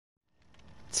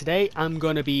Today I'm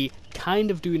going to be kind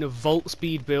of doing a Vault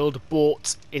Speed build,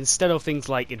 but instead of things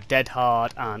like Dead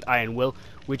Hard and Iron Will,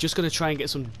 we're just going to try and get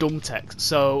some dumb tech.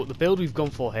 So the build we've gone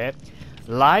for here: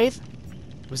 Lithe,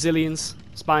 Resilience,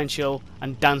 Spine Chill,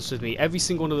 and Dance With Me. Every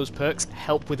single one of those perks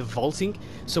help with vaulting.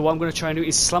 So what I'm going to try and do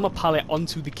is slam a pallet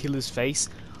onto the killer's face,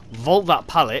 vault that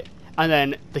pallet, and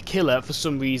then the killer, for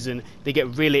some reason, they get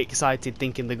really excited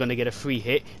thinking they're going to get a free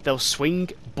hit. They'll swing,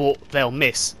 but they'll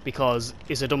miss because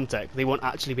it's a dumb tech. They won't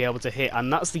actually be able to hit,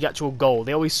 and that's the actual goal.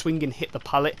 They always swing and hit the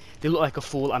pallet. They look like a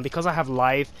fool, and because I have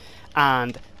Lithe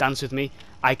and Dance With Me,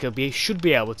 I should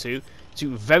be able to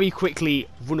very quickly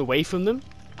run away from them.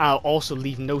 I'll also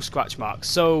leave no scratch marks.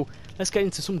 So let's get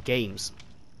into some games.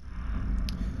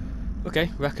 Okay,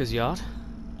 Wrecker's Yard.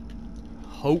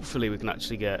 Hopefully we can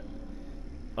actually get...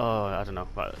 Oh, I don't know.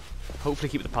 But hopefully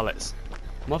keep the pallets.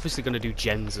 I'm obviously going to do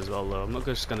gens as well, though. I'm not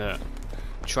just going to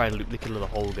try and loop the killer the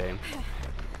whole game.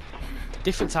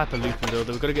 Different type of looping, though.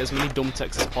 We've got to get as many dumb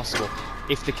techs as possible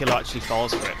if the killer actually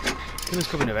falls for it. Killer's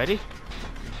coming already.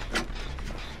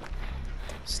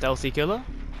 Stealthy killer.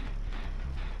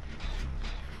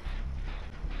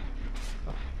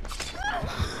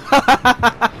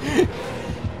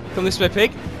 Come this way,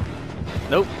 pig.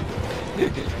 Nope.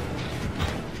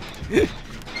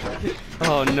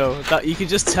 Oh no, that you can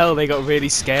just tell they got really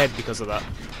scared because of that.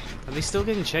 Are they still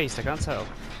getting chased? I can't tell.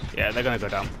 Yeah, they're gonna go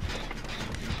down.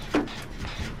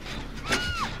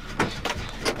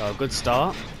 Oh, good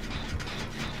start.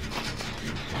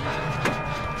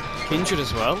 Kindred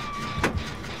as well.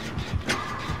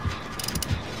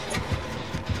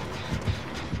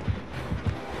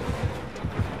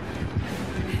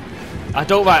 I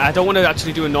don't want to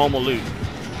actually do a normal loop.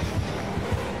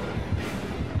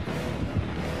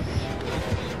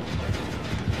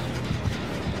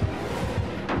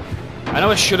 I know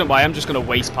I shouldn't, but I am just going to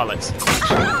waste pallets.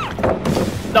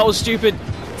 That was stupid.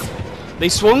 They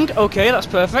swung. Okay, that's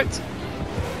perfect.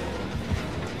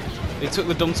 They took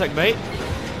the dumb tech bait.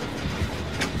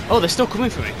 Oh, they're still coming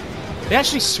for me. They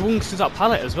actually swung through that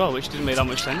pallet as well, which didn't make that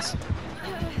much sense.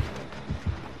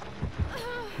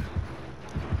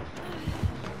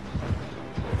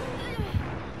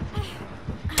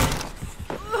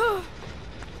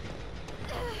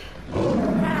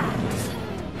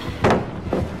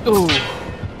 Ooh.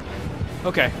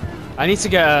 Okay. I need to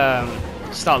get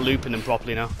start looping them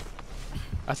properly now.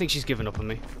 I think she's given up on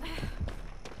me.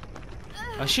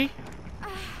 Is she?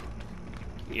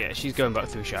 Yeah, she's going back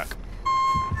through shack.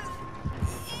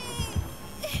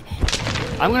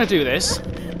 I'm gonna do this.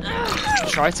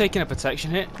 Try taking a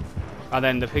protection hit, and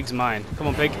then the pig's mine. Come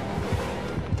on, pig.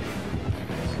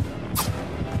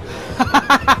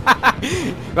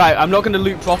 Right, I'm not gonna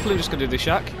loop properly. I'm just gonna do the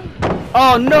shack.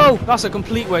 Oh no! That's a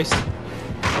complete waste.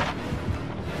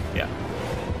 Yeah.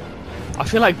 I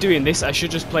feel like doing this, I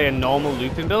should just play a normal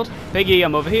looping build. Piggy,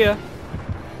 I'm over here.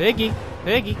 Piggy,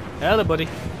 Piggy. Hello, buddy.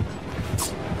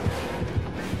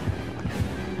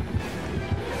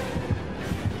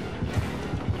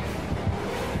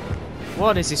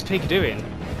 What is this pig doing?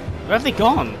 Where have they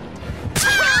gone?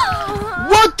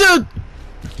 What the?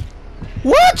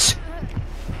 What?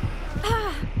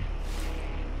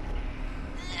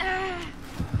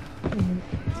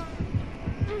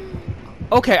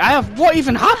 Okay, what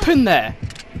even happened there?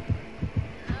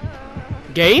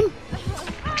 Game?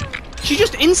 She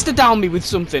just insta-downed me with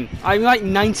something. I'm like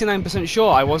 99% sure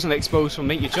I wasn't exposed from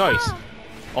Make Your Choice.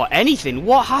 Or anything.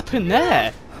 What happened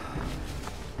there?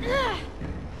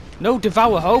 No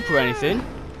Devour Hope or anything.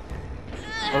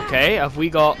 Okay, have we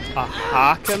got a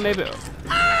hacker maybe?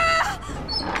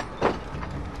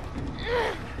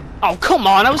 Oh, come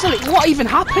on. I was like, what even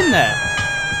happened there?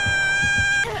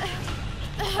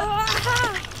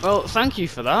 Well, thank you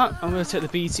for that. I'm going to take the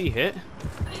BT hit.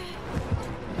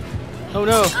 Oh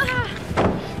no.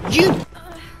 You!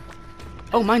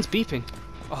 Oh, mine's beeping.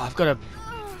 Oh, I've got a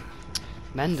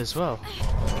mend as well.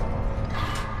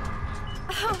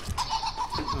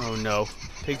 Oh no.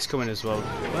 Pig's coming as well.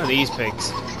 One of these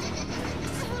pigs.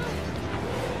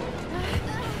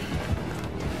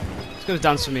 It's going to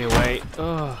dance with me away.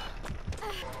 Oh.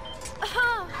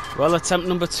 Well, attempt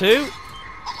number 2.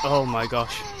 Oh my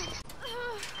gosh.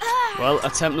 Well,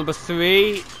 attempt number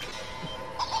 3.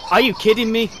 Are you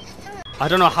kidding me? I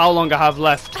don't know how long I have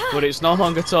left, but it's not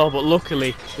long at all, but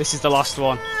luckily, this is the last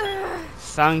one.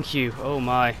 Thank you. Oh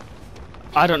my.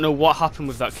 I don't know what happened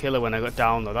with that killer when I got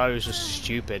down, though. That was just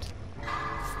stupid.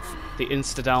 The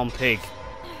insta-down pig.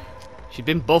 She'd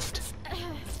been buffed.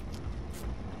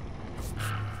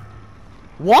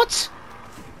 What?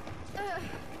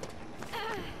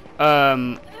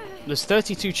 There's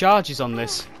 32 charges on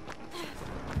this.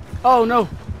 Oh no.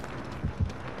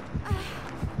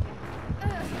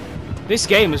 This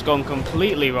game has gone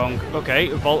completely wrong. Okay,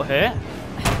 vault here.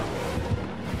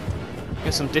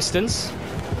 Get some distance.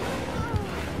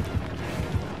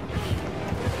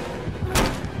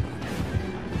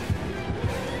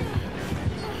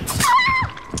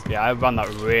 Yeah, I ran that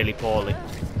really poorly.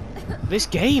 This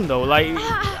game though, like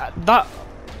that,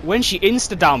 when she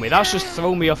insta-downed me, that's just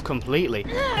thrown me off completely.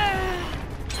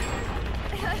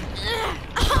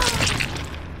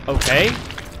 Okay.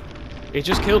 It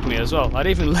just killed me as well. I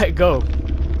didn't even let go.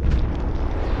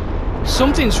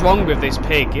 Something's wrong with this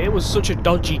pig. It was such a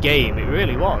dodgy game. It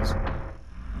really was.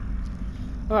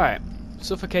 Alright.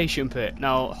 Suffocation pit.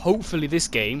 Now, hopefully this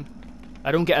game,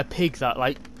 I don't get a pig that,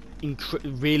 like,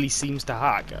 really seems to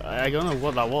hack. I don't know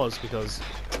what that was because,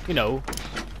 you know,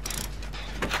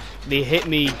 they hit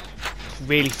me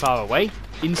really far away.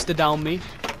 Insta-down me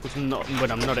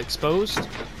when I'm not exposed.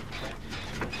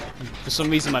 For some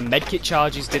reason my medkit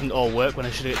charges didn't all work when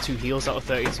I should have hit 2 heals out of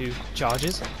 32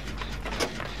 charges.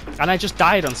 And I just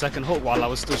died on second hook while I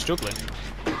was still struggling.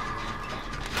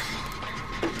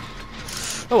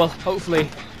 Oh well, hopefully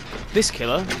this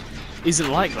killer isn't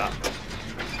like that.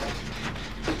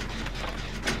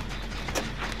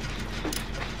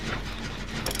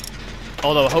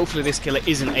 Although hopefully this killer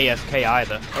isn't AFK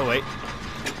either. Oh wait.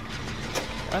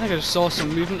 I think I just saw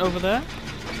some movement over there.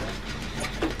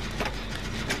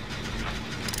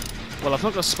 Well, I've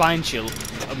not got spine chill,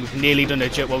 and we've nearly done a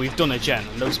gen. Well, we've done a gen,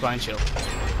 and no spine chill.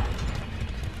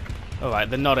 Alright,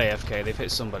 they're not AFK, they've hit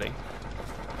somebody.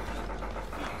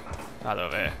 Right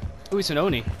over here. Oh, it's an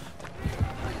Oni.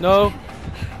 No!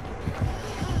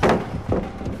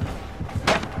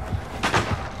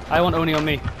 I want Oni on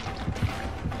me.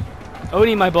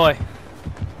 Oni, my boy!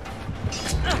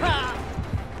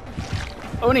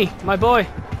 Oni, my boy!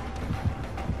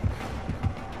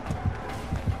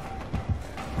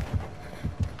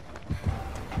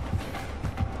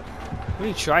 What are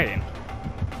you trying?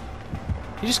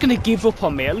 You're just gonna give up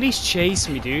on me? At least chase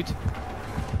me, dude.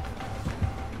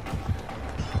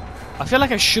 I feel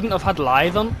like I shouldn't have had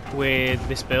Lython with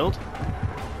this build.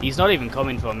 He's not even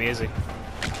coming for me, is he?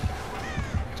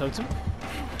 Totem?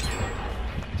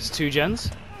 It's 2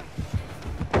 gens.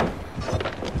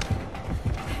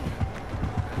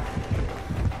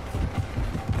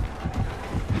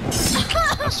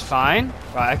 That's fine.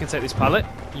 Right, I can take this pallet.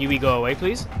 Yui, go away,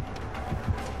 please.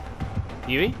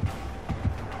 Yui?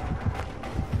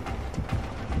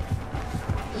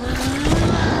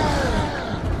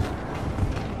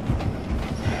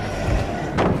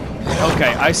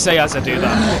 Okay, I say as I do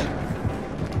that.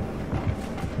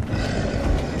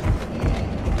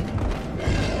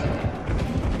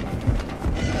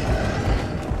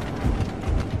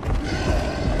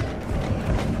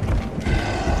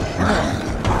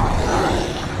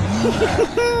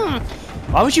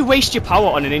 Why would you waste your power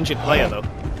on an injured player, though?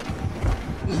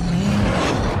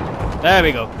 There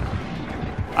we go.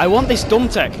 I want this dumb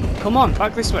tech. Come on,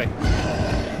 back this way.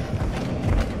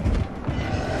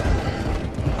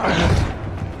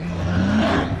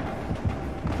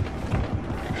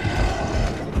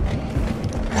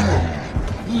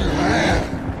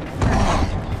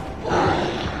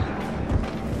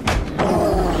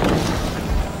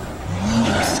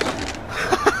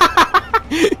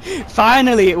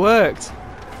 Finally, it worked.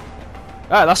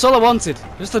 Alright, that's all I wanted.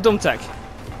 Just a dumb tech.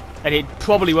 And it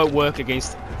probably won't work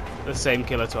against the same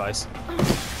killer twice.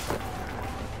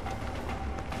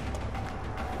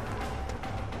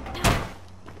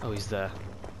 Oh, he's there.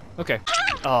 Okay.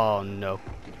 Oh, no.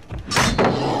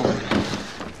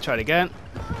 Try it again.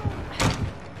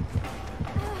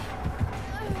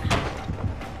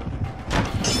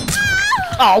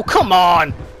 Oh, come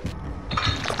on!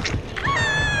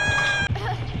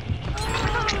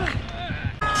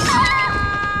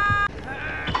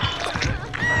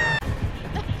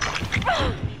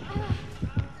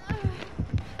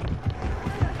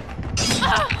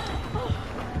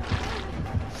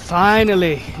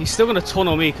 Finally! He's still going to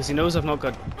tunnel me because he knows I've not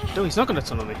got... No, he's not going to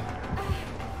tunnel me.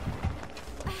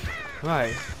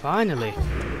 Right, finally.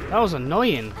 That was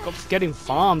annoying. Got getting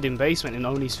farmed in basement in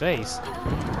Oni's face.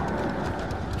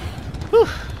 Whew.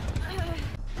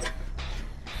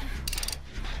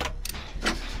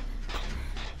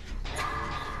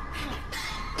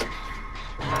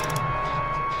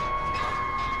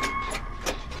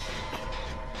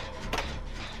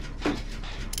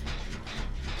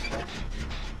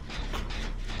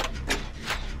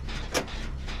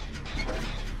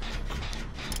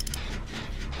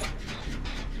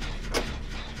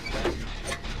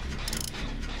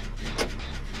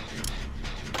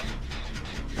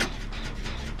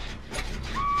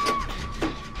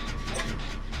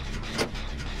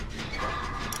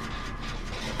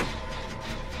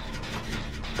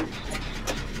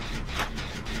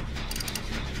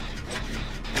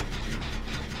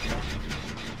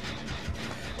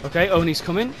 Okay, Oni's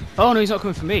coming. Oh no, he's not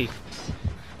coming for me.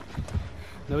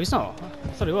 No, he's not. I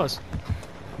thought he was.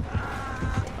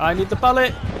 I need the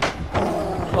pallet.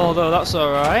 Although that's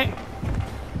alright.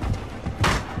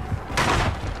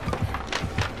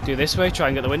 Do this way, try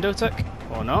and get the window tech.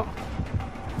 Or not.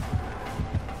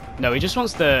 No, he just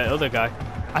wants the other guy.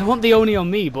 I want the Oni on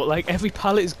me, but like every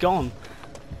pallet's gone.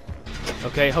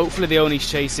 Okay, hopefully the Oni's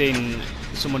chasing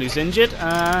someone who's injured,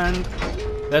 and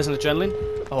there's an adrenaline.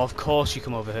 Oh, of course you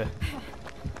come over here.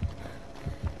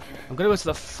 I'm gonna go to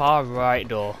the far right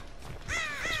door.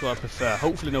 That's what I prefer.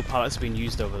 Hopefully no pallets are being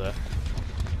used over there.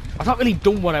 I've not really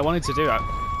done what I wanted to do.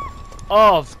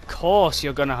 Oh, of course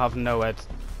you're gonna have Noed.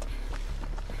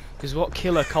 Because what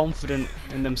killer confident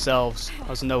in themselves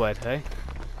has Noed, hey?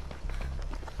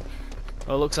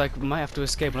 Well, it looks like we might have to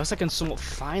escape unless I can somewhat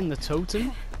find the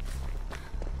totem.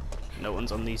 No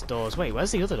one's on these doors. Wait,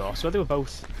 where's the other door? So they were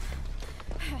both.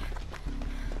 Oh.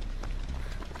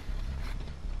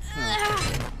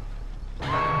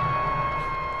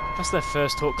 That's their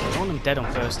first hook. I want them dead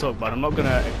on first hook, but I'm not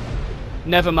gonna.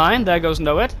 Never mind. There goes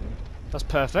Noed. That's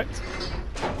perfect.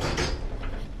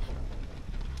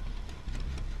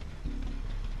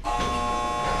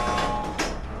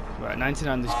 Right,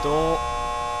 99 this door.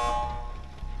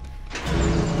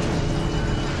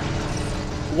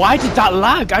 Why did that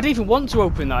lag? I didn't even want to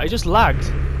open that. It just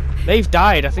lagged. They've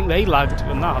died. I think they lagged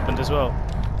when that happened as well.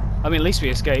 I mean, at least we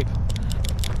escape.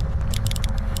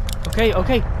 Okay,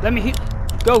 okay. Let me hit.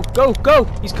 Go, go, go.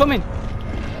 He's coming.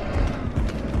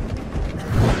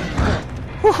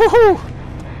 Woohoo!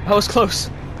 That was close.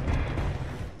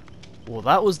 Well,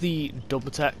 that was the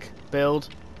double tech build.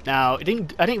 Now, I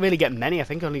didn't really get many. I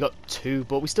think I only got 2,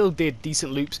 but we still did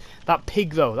decent loops. That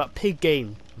pig though, that pig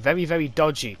game, very, very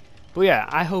dodgy. But yeah,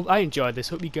 I hope I enjoyed this.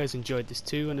 Hope you guys enjoyed this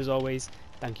too. And as always,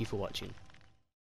 thank you for watching.